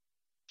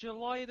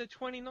July the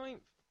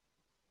 29th.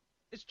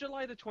 It's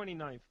July the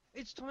 29th.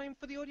 It's time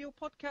for the audio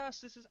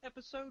podcast. This is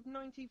episode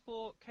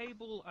 94,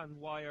 Cable and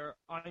Wire.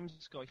 I'm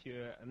Scott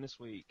here, and this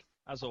week,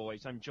 as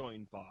always, I'm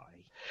joined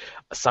by...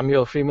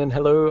 Samuel Freeman,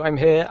 hello, I'm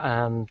here,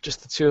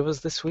 just the two of us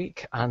this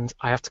week, and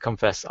I have to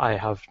confess, I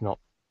have not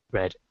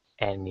read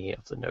any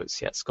of the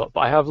notes yet, Scott,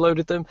 but I have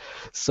loaded them,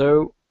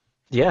 so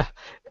yeah,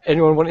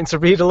 anyone wanting to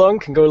read along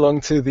can go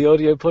along to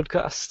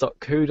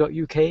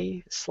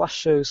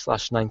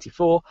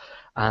theaudiopodcast.co.uk/show/94,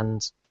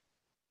 and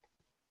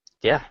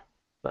yeah,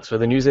 that's where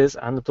the news is,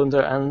 and the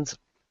plunder, and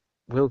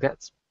we'll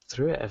get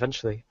through it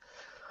eventually.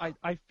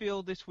 I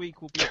feel this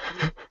week will be a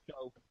brief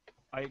show.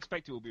 I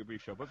expect it will be a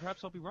brief show, but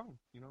perhaps I'll be wrong,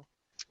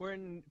 We're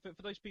in, for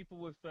those people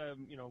with,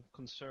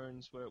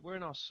 concerns, we're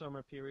in our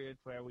summer period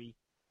where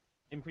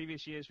in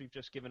previous years, we've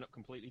just given up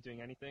completely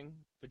doing anything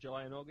for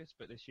July and August,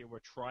 but this year we're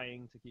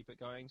trying to keep it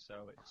going,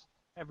 so it's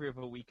every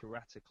other week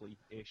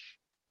erratically-ish.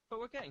 But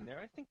we're getting there.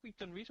 I think we've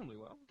done reasonably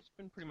well. It's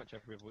been pretty much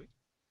every other week.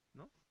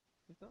 No?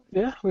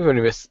 Yeah, we've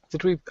only missed...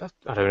 Did we...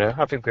 I don't know.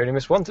 I think we only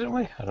missed one, didn't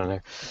we? I don't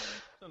know.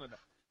 Something like that.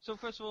 So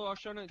first of all, our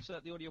show notes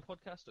at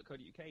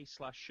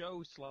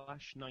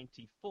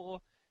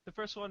theaudiopodcast.co.uk/show/94. The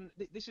first one,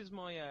 this is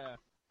my...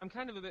 I'm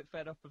kind of a bit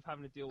fed up of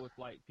having to deal with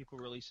people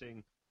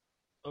releasing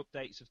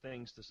updates of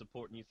things to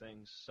support new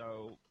things.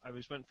 So I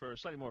went for a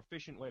slightly more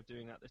efficient way of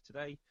doing that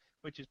today,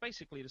 which is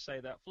basically to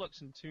say that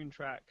Flux and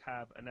Toontrack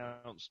have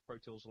announced Pro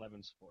Tools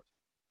 11 support.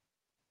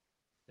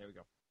 There we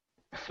go.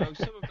 So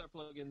some of their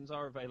plugins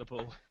are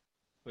available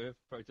with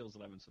Pro Tools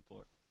 11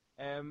 support.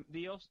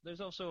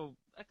 There's also,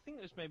 I think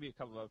there's maybe a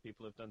couple of other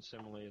people who have done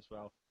similarly as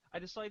well. I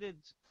decided,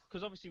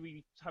 because obviously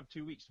we have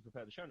 2 weeks to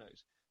prepare the show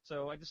notes,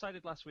 so I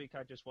decided last week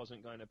I just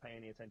wasn't going to pay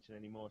any attention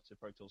anymore to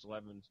Pro Tools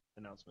 11's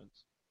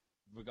announcements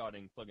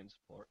regarding plugin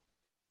support.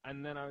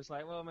 And then I was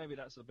like, well, maybe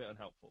that's a bit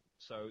unhelpful.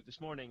 So this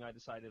morning I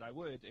decided I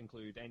would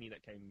include any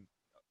that came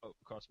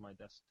across my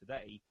desk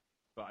today,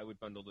 but I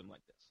would bundle them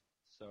like this.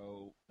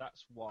 So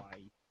that's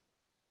why.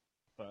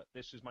 But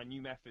this is my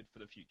new method for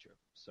the future.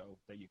 So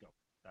there you go.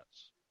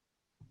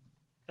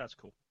 That's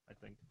cool, I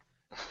think.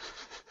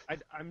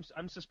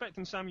 I'm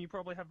suspecting, Sam, you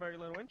probably have very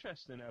little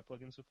interest in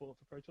plugin support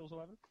for Pro Tools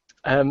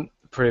 11?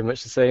 Pretty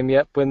much the same,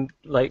 yep. When,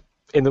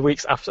 in the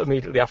weeks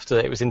immediately after,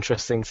 it was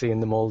interesting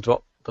seeing them all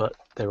drop, but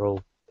they're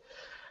all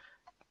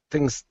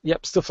things,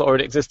 stuff that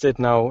already existed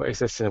now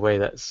exists in a way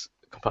that's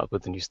compatible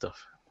with the new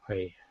stuff.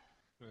 Hey.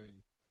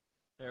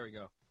 There we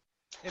go.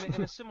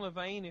 In a similar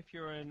vein, if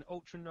you're an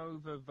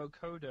Ultranova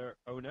vocoder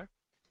owner,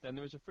 then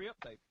there is a free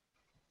update,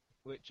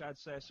 which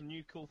adds some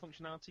new cool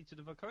functionality to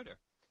the vocoder.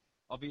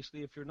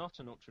 Obviously, if you're not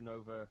an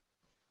Ultranova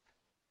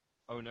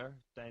owner,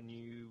 then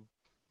you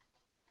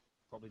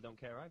probably don't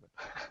care either.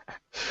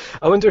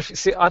 I wonder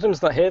if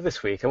Adam's not here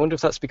this week. I wonder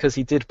if that's because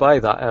he did buy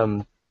that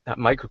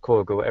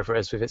microKORG or whatever it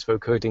is with its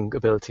vocoding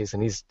abilities,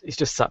 and he's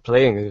just sat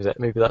playing with it.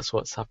 Maybe that's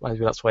what's happened.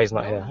 Maybe that's why he's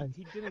not here.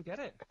 He didn't get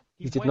it.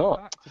 He did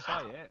not. Back to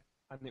buy it,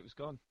 and it was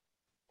gone.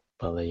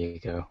 Well, there you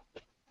go.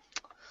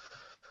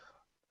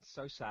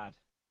 So sad.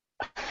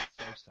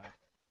 So sad.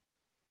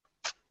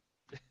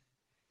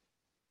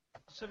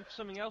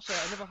 Something else,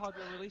 another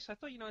hardware release. I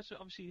thought, it's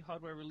obviously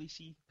hardware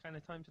releasey kind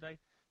of time today.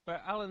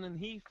 But Alan and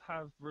Heath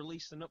have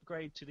released an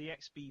upgrade to the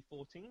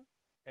XB14.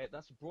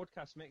 That's a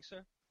broadcast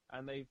mixer,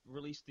 and they've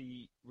released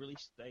a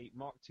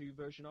Mark II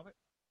version of it.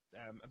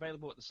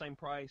 Available at the same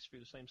price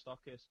through the same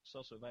stockist. It's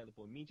also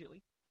available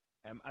immediately.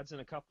 Adds in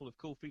a couple of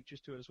cool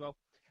features to it as well.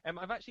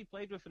 I've actually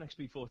played with an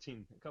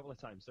XB14 a couple of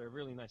times. They're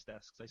really nice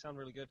desks. They sound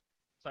really good.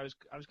 So I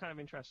was kind of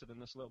interested in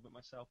this a little bit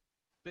myself.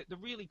 The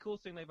really cool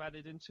thing they've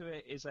added into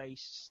it is a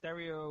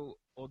stereo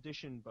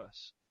audition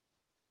bus,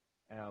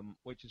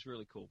 which is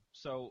really cool.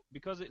 So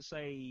because it's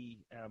a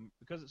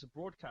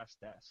broadcast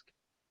desk,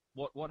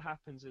 what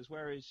happens is,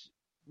 whereas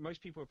most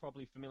people are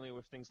probably familiar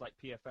with things like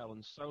PFL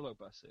and solo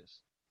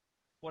buses,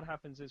 what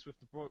happens is with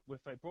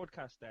a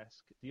broadcast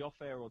desk, the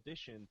off-air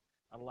audition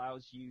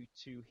allows you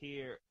to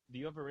hear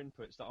the other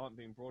inputs that aren't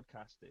being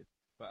broadcasted,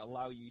 but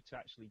allow you to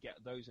actually get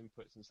those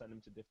inputs and send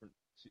them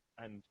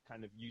and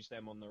kind of use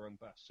them on their own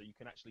bus. So you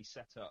can actually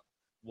set up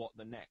what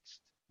the mix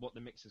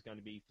is going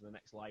to be for the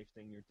next live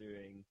thing you're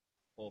doing,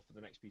 or for the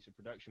next piece of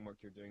production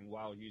work you're doing,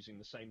 while using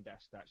the same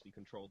desk to actually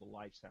control the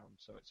live sound.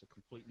 So it's a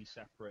completely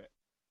separate,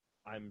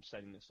 I'm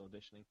setting this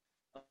auditioning.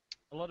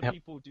 A lot of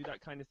people do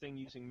that kind of thing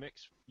using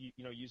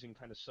using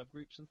kind of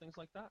subgroups and things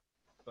like that.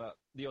 But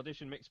the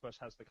Audition Mix Bus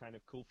has the kind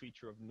of cool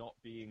feature of not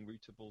being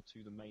routable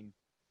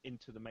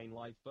into the main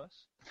live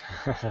bus.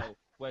 So,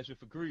 whereas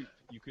with a group,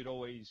 you could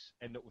always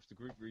end up with the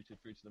group routed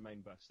through to the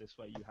main bus. This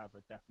way you have a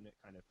definite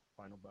kind of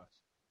final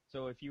bus.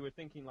 So if you were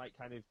thinking like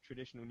kind of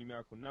traditional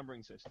numerical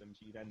numbering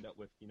systems, you'd end up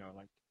with, you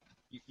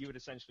would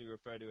essentially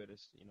refer to it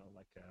as,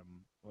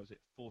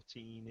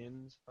 14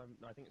 ins?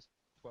 I think it's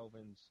 12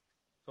 ins,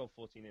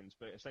 14 ins.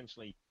 But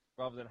essentially,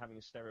 rather than having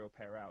a stereo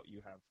pair out,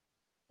 you have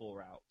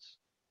 4 outs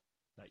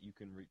that you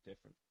can route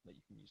different, that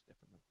you can use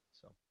differently.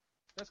 So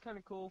that's kind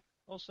of cool.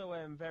 Also,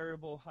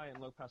 variable high and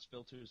low pass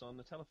filters on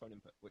the telephone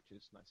input, which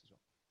is nice as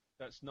well.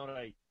 That's not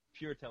a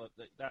pure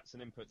that's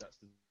an input that's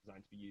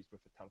designed to be used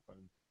with a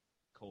telephone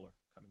caller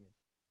coming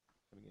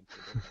into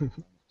the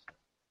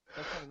so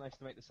that's kind of nice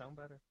to make the sound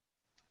better.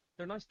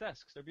 They're nice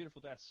desks. They're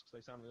beautiful desks.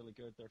 They sound really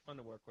good. They're fun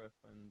to work with,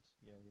 and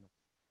yeah,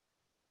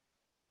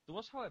 There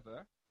was,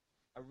 however,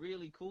 a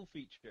really cool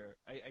feature,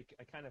 a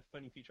kind of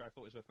funny feature I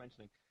thought was worth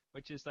mentioning,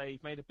 which is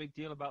they've made a big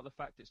deal about the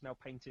fact it's now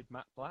painted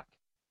matte black.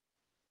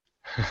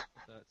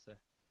 So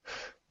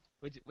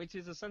it's which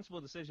is a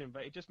sensible decision,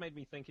 but it just made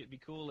me think it'd be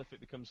cool if it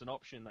becomes an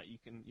option that you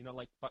can,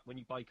 like when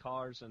you buy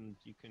cars and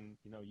you can,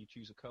 you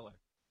choose a color.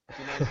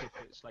 It'd be nice if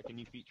it's like a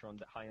new feature on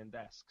the high-end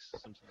desks.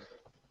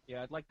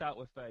 Yeah, I'd like that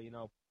with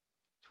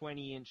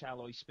 20-inch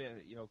alloy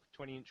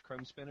 20-inch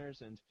chrome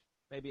spinners and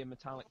maybe a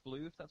metallic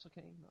blue if that's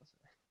okay.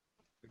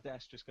 Your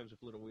desk just comes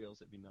with little wheels.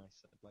 It'd be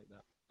nice. I'd like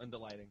that.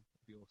 Underlighting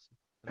would be awesome.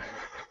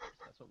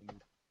 That's what we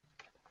need.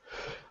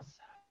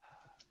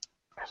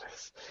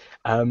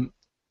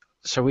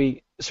 Shall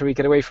we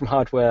get away from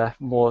hardware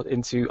more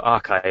into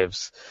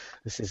archives?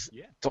 This is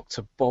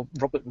Dr.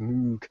 Robert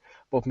Moog.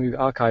 Bob Moog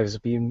archives are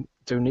being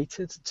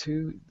donated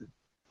to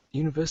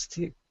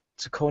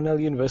Cornell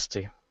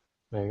University.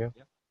 There you go.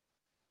 Yeah.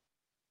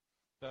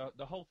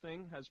 The whole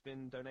thing has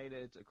been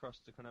donated across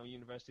to Cornell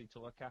University to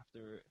look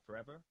after it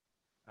forever,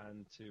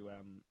 and to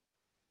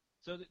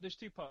so there's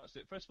two parts to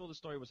it. First of all, the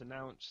story was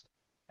announced.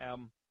 I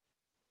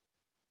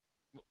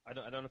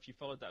don't know if you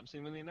followed that. I'm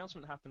saying when the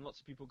announcement happened, lots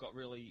of people got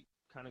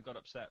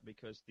upset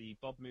because the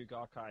Bob Moog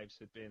archives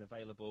had been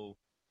available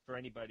for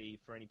anybody,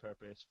 for any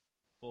purpose,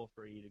 for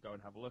free to go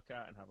and have a look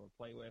at and have a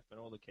play with, and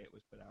all the kit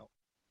was put out.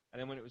 And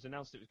then when it was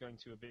announced it was going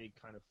to a big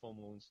kind of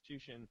formal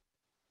institution,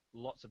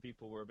 lots of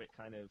people were a bit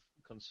kind of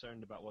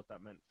concerned about what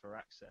that meant for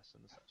access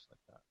and such like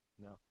that.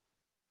 Now,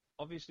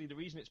 obviously the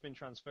reason it's been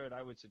transferred,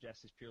 I would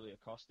suggest, is purely a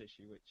cost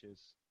issue, which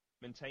is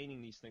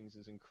maintaining these things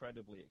is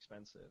incredibly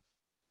expensive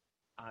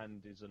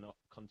and is a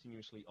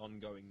continuously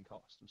ongoing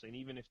cost. I'm saying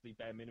even if the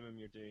bare minimum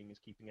you're doing is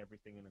keeping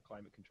everything in a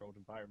climate-controlled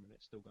environment,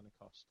 it's still going to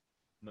cost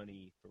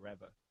money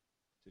forever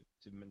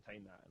to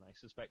maintain that. And I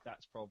suspect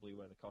that's probably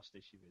where the cost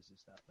issue is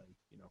that they,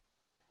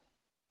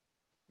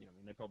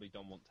 they probably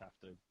don't want to have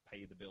to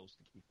pay the bills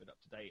to keep it up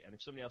to date. And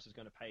if somebody else is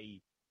going to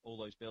pay all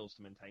those bills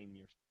to maintain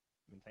it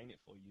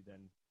for you,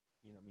 then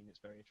it's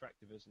very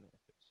attractive, isn't it?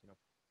 If it's that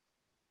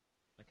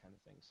kind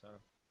of thing.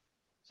 So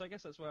I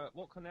guess that's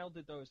what Cornell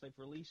did, though, is they've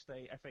released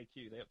a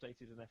FAQ. They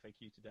updated an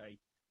FAQ today,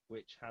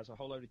 which has a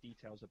whole load of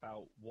details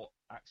about what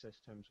access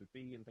terms would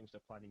be and things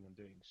they're planning on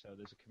doing. So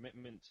there's a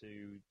commitment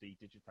to the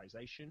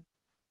digitization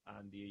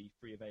and the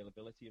free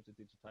availability of the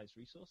digitized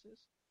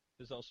resources.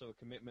 There's also a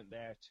commitment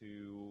there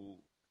to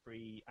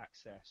free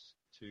access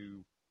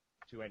to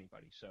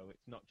anybody. So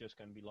it's not just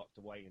going to be locked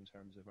away in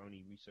terms of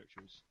only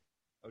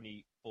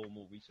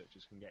formal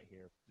researchers can get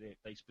here.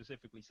 They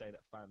specifically say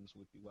that fans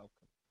would be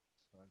welcome.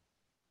 So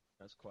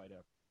that's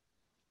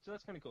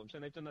that's kind of cool. I'm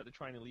saying they've done that to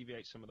try and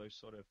alleviate some of those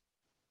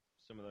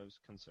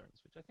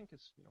concerns, which I think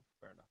is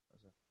fair enough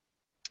as a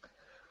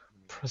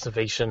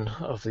preservation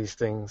of these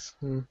things.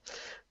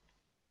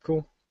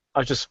 Cool. I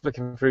was just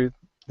looking through.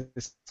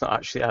 It's not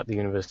actually at the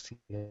university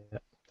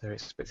yet. They're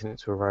expecting it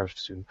to arrive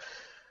soon.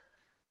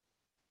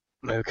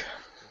 Moog.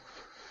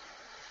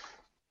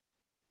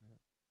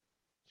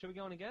 Shall we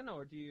go on again,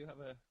 or do you have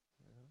a?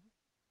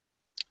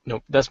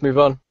 Nope. Let's move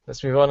on. I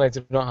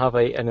do not have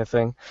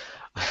anything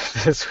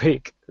this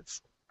week.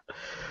 It's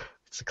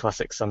a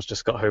classic. Sam's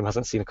just got home,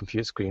 hasn't seen a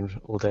computer screen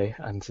all day,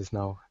 and is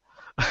now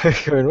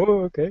going,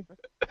 "Oh, okay."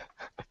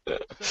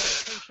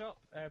 So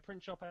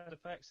print shop ad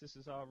effects. This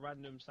is our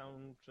random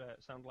sound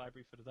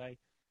library for today.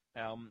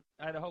 I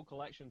had a whole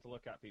collection to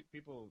look at.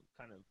 People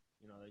kind of,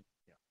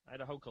 I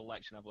had a whole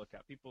collection to have a look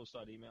at. People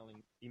started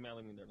emailing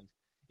me their links.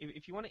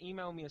 If you want to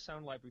email me a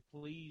sound library,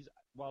 please,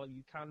 while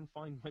you can,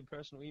 find my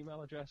personal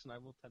email address, and I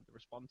will tend to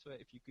respond to it.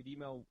 If you could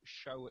email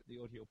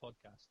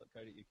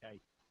show@theaudiopodcast.co.uk,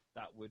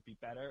 that would be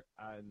better.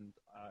 And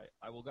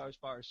I will go as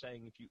far as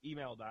saying if you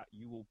email that,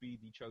 you will be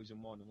the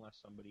chosen one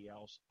unless somebody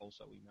else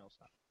also emails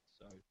that.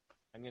 So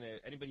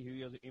anybody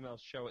who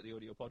emails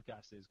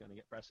show@theaudiopodcast is going to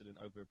get precedent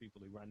over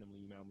people who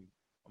randomly email me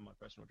on my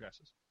personal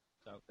addresses.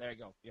 So there you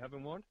go. You have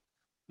been warned.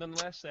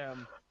 Nonetheless,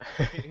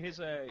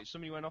 here's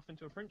somebody went off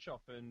into a print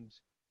shop and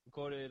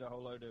recorded a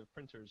whole load of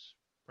printers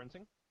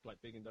printing, like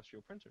big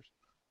industrial printers.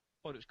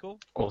 Thought it was cool.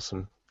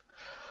 Awesome.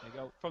 There you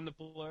go. From the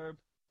blurb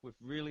with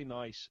really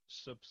nice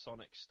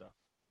subsonic stuff.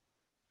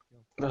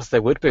 As they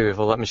would be with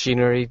all that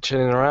machinery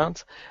chilling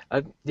around.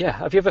 Yeah.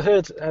 Have you ever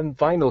heard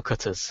vinyl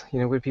cutters?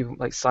 Where people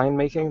like sign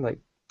making, like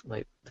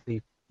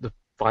the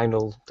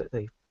vinyl that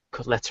they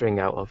cut lettering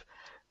out of.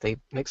 They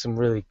make some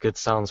really good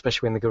sounds,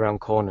 especially when they go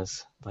around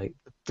corners. Like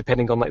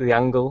depending on the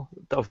angle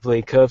of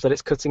the curve that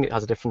it's cutting, it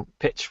has a different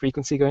pitch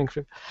frequency going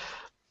through.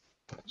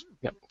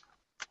 Yep.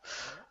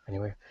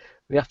 Anyway,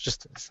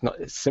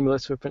 it's similar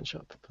to a print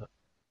shop, but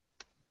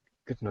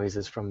good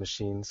noises from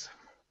machines.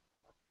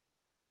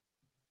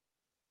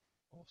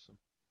 Awesome.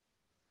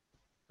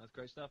 That's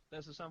great stuff.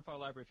 There's a sound file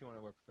library if you want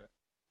to work with it.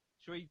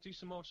 Should we do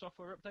some more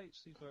software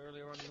updates? These were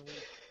earlier on in the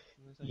week.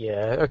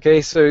 Yeah.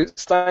 Okay. So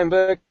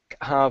Steinberg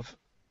have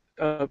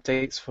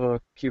updates for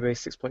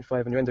Cubase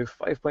 6.5 and Nuendo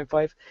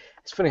 5.5.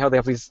 It's funny how they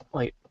have these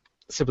like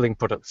sibling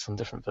products on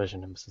different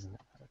version numbers, isn't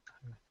it?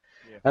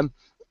 Yeah.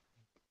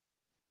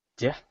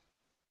 Yeah.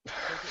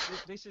 So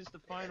this is the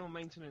final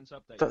maintenance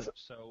update.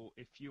 So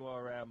if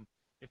you're a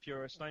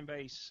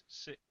Steinbase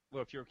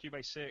if you're a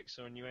Cubase 6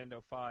 or a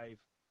Nuendo 5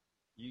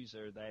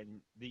 user,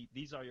 then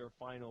these are your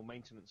final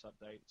maintenance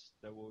updates.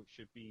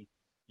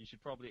 You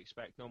should probably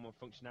expect no more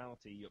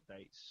functionality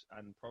updates,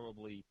 and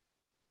probably,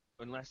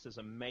 unless there's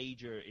a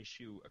major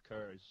issue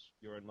occurs,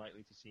 you're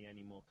unlikely to see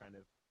any more kind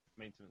of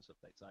maintenance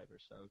updates either.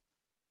 So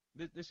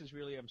this is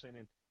really, I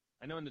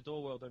know in the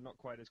DAW world they're not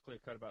quite as clear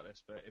cut about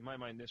this, but in my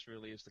mind this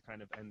really is the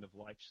kind of end of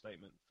life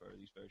statement for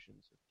these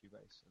versions of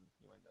Cubase and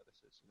Nuendo.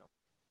 This is,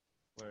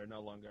 we're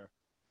no longer,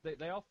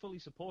 they are fully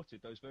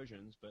supported, those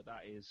versions, but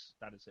that is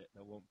it.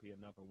 There won't be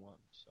another one.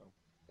 So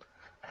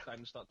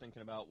time to start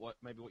thinking about what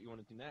you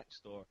want to do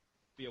next, or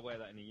be aware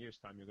that in a year's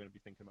time you're going to be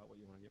thinking about where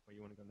you want to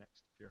go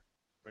next if you're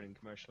running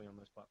commercially on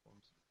those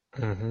platforms.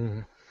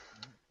 Mm-hmm.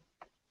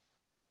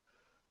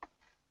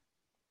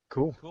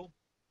 Cool.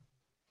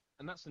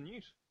 And that's the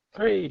news.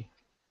 Hooray!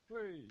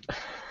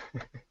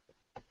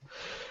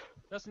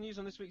 That's the news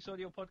on this week's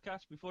audio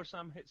podcast. Before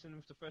Sam hits in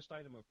with the first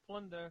item of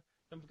plunder,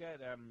 don't forget,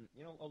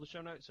 all the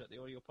show notes at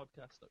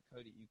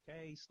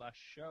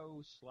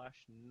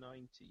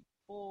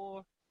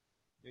theaudiopodcast.co.uk/show/94.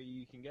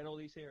 You can get all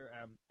these here.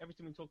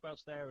 Everything we talk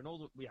about's there, and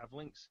we have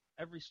links.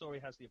 Every story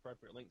has the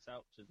appropriate links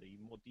out to the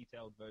more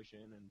detailed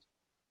version, and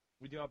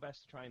we do our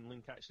best to try and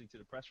link actually to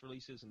the press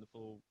releases and the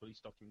full release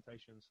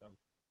documentation. So,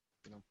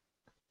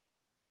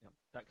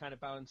 that kind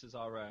of balances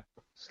our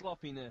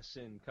sloppiness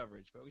in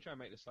coverage, but we try and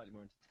make this slightly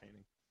more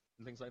entertaining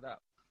and things like that.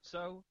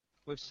 So,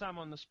 with Sam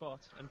on the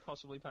spot and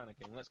possibly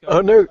panicking, let's go.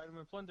 Oh no! Item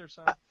of plunder,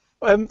 Sam.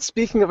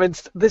 Speaking of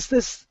this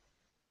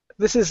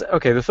is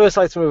okay. The first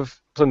item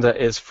of plunder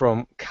is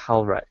from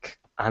Calrec,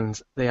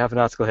 and they have an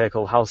article here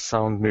called "How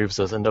Sound Moves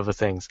Us" and other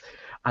things.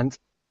 And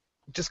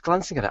just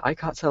glancing at it, I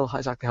can't tell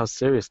exactly how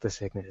serious this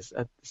thing is.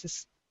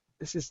 This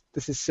is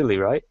silly,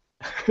 right?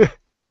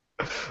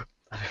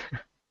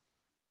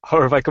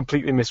 Or have I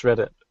completely misread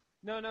it?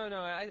 No.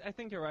 I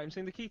think you're right. I'm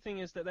saying the key thing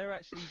is that they're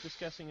actually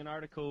discussing an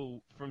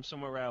article from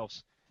somewhere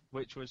else,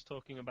 which was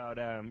talking about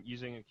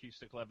using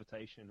acoustic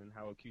levitation and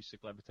how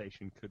acoustic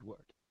levitation could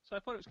work. So I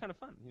thought it was kind of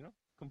fun,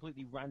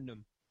 completely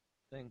random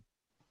thing.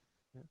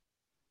 Yeah,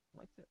 I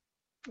liked it.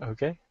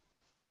 Okay.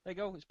 There you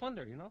go. It's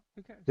plunder,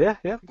 Who cares? Yeah.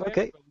 Who cares?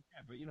 Okay. But we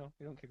care, but we don't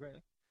care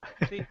greatly.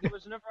 See, there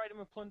was another item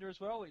of plunder as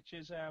well, which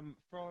is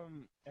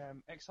from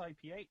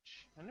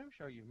XIPH. I'm never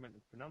sure you meant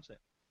to pronounce it.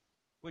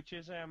 Which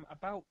is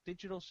about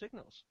digital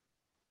signals.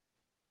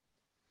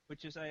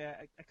 Which is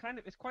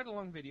it's quite a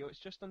long video. It's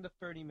just under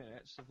 30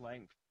 minutes of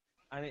length,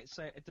 and it's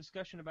a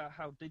discussion about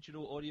how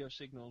digital audio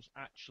signals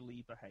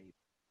actually behave.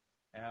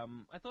 I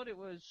thought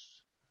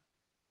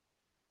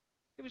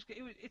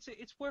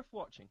it's worth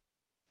watching.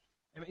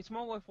 I mean, it's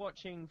more worth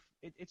watching.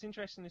 It's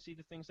interesting to see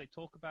the things they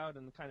talk about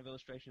and the kind of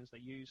illustrations they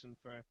use, and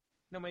for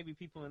maybe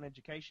people in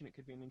education, it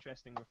could be an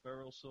interesting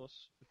referral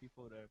source for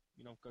people to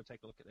go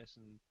take a look at this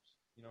and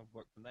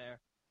work from there.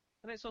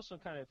 And it's also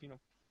kind of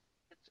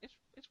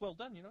it's well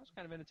done. It's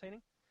kind of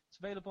entertaining. It's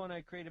available on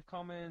a Creative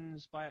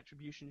Commons by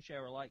attribution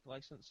share alike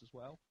license as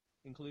well,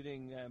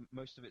 including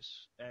most of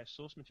its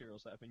source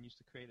materials that have been used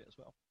to create it as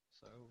well.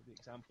 So the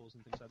examples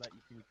and things like that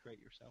you can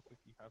recreate yourself if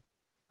you have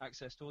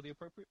access to all the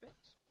appropriate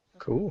bits.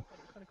 Cool.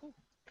 Kind of cool.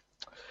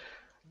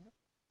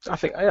 I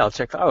think I'll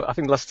check that out. I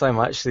think last time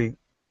I actually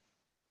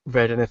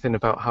read anything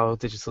about how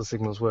digital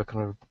signals work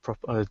on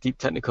a deep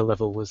technical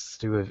level was to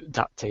do with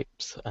DAT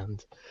tapes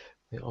and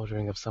the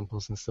ordering of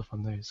samples and stuff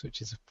on those,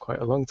 which is quite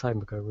a long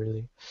time ago,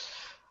 really.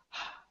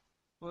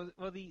 Well,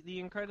 the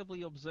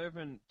incredibly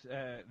observant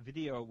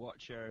video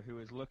watcher who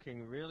is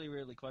looking really,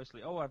 really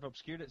closely. Oh, I've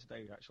obscured it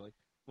today, actually.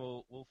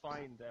 We'll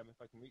find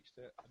if I can reach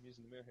it. I'm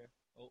using the mirror here.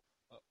 Oh,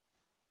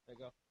 there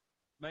you go.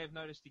 May have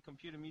noticed the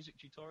computer music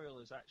tutorial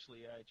is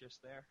actually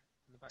just there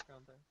in the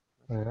background there.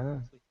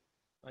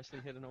 Nicely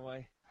hidden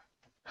away.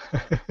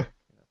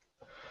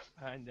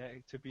 And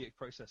to be at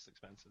process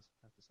expenses,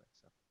 I have to say.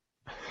 So,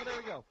 well, there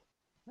we go.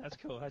 That's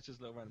cool. That's just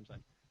a little random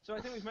thing. So I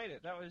think we've made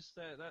it. That was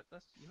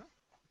that's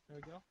there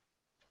we go.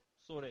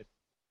 Sorted.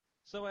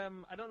 So I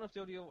don't know if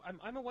the audio.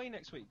 I'm away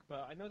next week,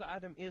 but I know that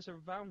Adam is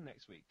around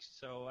next week.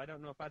 So I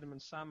don't know if Adam and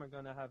Sam are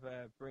going to have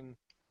bring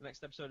the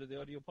next episode of the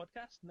audio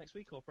podcast next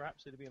week, or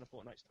perhaps it'll be in a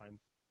fortnight's time.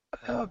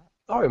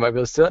 Or we might be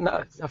able to do it now.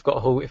 If I've got a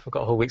whole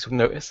week's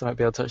notice, I might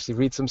be able to actually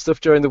read some stuff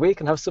during the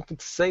week and have something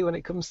to say when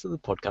it comes to the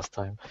podcast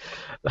time.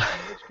 In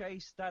which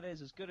case, that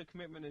is as good a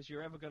commitment as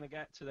you're ever going to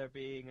get to there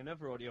being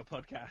another audio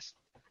podcast,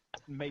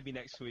 maybe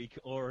next week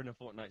or in a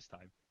fortnight's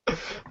time.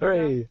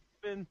 Hooray!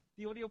 Been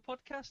the audio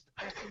podcast,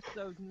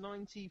 episode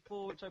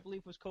 94, which I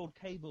believe was called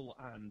Cable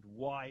and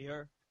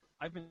Wire.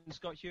 I've been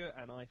Scott Hewitt,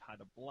 and I've had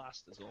a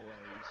blast as always.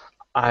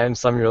 I'm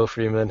Samuel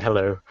Freeman.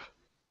 Hello.